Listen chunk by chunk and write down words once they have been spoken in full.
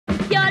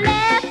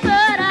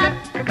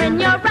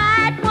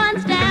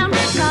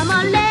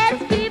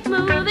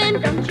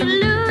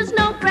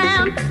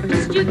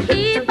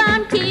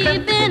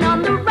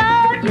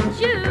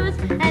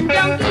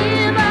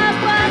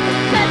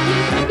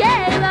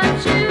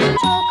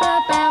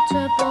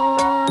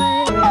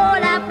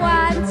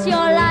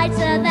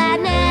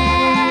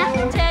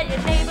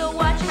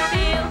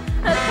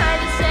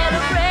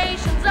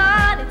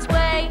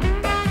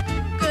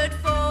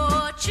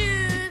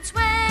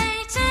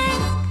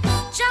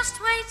Just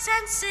wait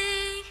and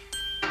see.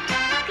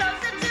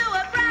 Closer to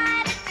a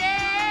brighter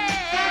day.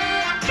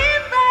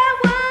 If I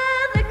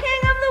were the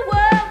king of the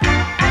world,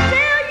 I'd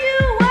tell you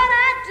what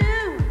I'd do.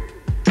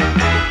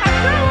 I'd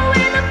throw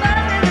away the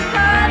buzz and the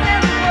cars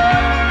and the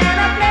wood, and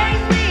I'd play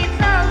sweet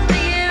songs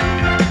for you.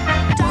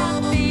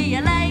 Don't be a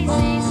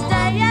lazy,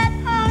 stay at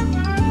home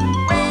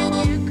when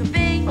you could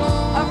be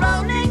a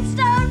rolling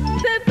stone.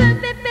 Boop, boop,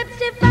 bip, bip,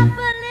 stiff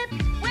upper lip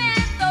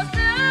with those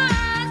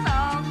dudes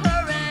on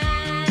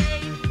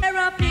parade. There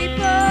are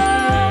people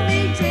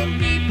meeting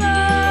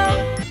people.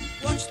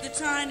 Watch the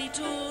tiny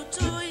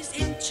tortoise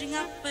inching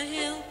up a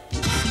hill,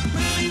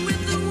 moving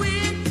with the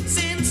wind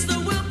since the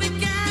world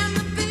began.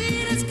 The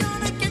beat is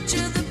gonna get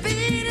you, the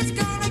beat is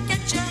gonna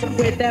get you.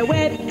 With their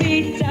wet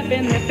feet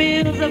tapping the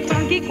fields of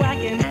funky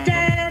quacking,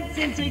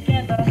 dancing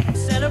together.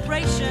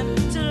 Celebration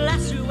to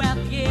last throughout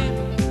the year.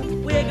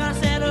 We're gonna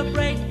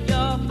celebrate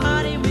your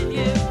party with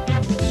you.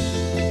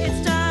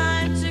 It's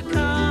time to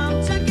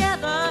come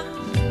together.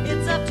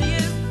 It's up to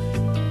you.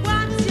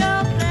 What's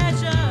your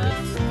pleasure?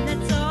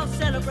 Let's all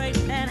celebrate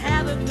and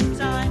have a good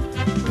time.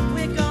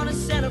 We're gonna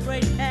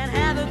celebrate and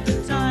have a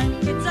good time.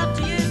 It's up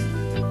to you.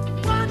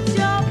 What's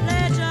your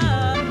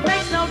pleasure?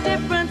 Makes no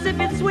difference if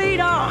it's sweet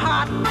or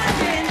hot.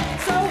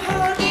 So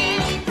hard,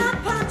 I'm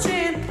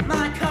punching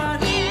my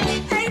card.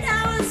 8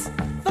 hours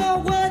for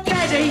work.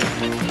 Ready?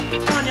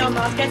 On your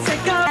mark, get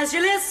set, go. As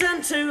you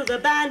listen to the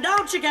band,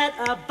 don't you get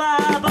a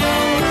bubble?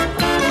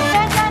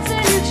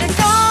 Dancing in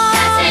Chicago,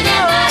 Dancing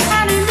in the-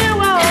 and in New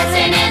Orleans,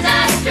 Dancing in the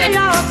street.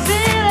 New York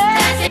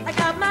City. I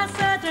got my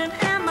surgeon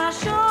and my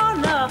sure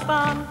enough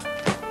on,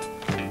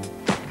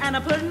 and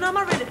I'm putting on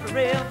my really for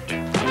real.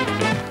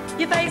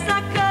 Your face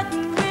like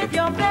cutting with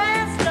your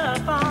best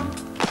stuff on.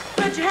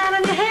 Put your hand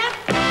on your hip.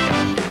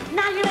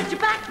 Now you let your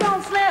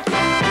backbone slip.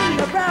 Do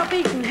the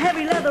brow-beaten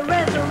heavy leather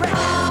resurrection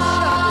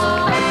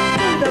shuffle.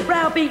 Do the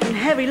brow-beaten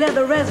heavy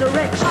leather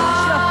resurrection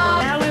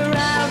shuffle. Now we're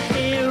out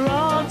here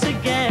all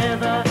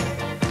together.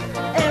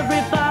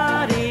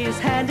 Everybody's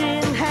hand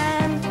in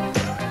hand.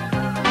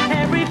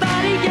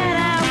 Everybody get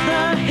out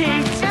the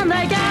heat, and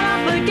they get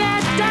up and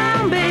get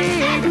down,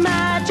 beat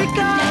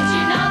magical. Don't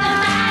you know the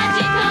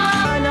magical?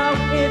 I know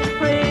it's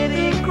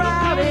pretty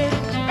crowded.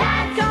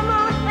 Come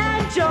on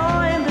and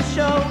join the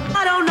show.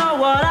 I don't know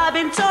what I've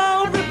been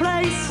told. Every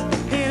place,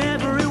 in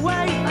every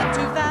way,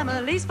 two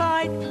families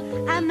fight,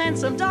 and then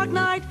some dark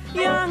night,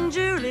 young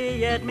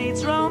Juliet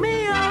meets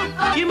Romeo.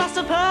 You must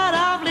have heard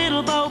of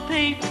little Bo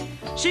Peep.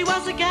 She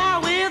was a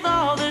gal with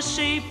all the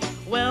sheep.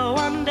 Well,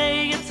 one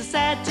day, it's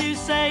sad to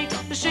say,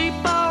 the sheep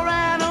all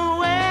ran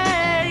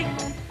away.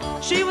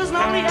 She was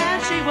lonely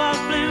and she was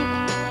blue.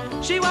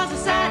 She was a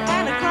sad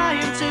and a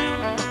crying too.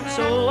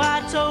 So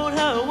I told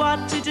her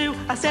what to do.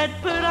 I said,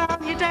 put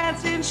on your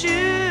dancing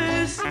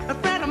shoes. A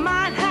friend of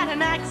mine had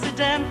an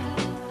accident.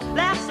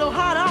 Laughed so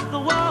hard off the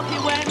wall he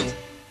went.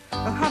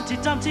 Humpty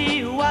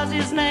Dumpty was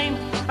his name.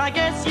 I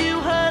guess you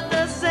heard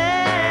the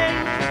same.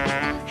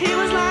 He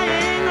was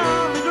lying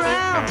on the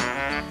ground,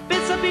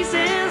 bits and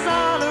pieces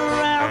all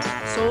around.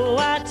 So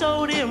I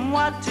told him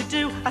what to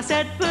do. I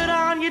said, put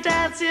on your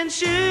dancing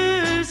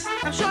shoes.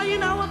 I'm sure you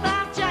know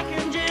about Jack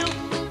and Jill.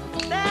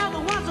 They're the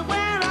ones that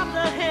went up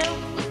the hill.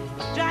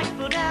 Jack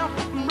fell down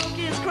and broke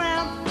his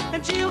crown,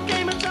 and Jill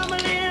came a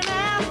tumbling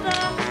after.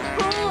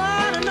 Oh,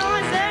 what a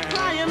noise their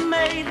crying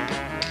made.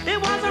 It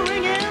was a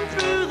ringing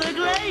through the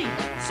glade.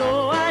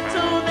 So I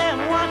told them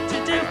what to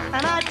do,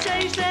 and I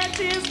changed their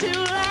tears to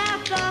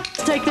laughter.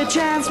 Take the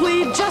chance,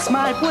 we just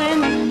might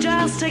win.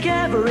 Just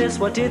together is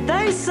what did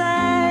they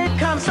say?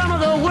 Come, some of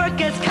the work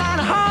gets kind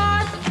of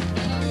hard.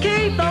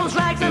 Keep those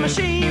rags and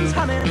machines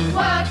humming.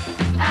 Work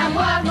and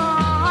work more.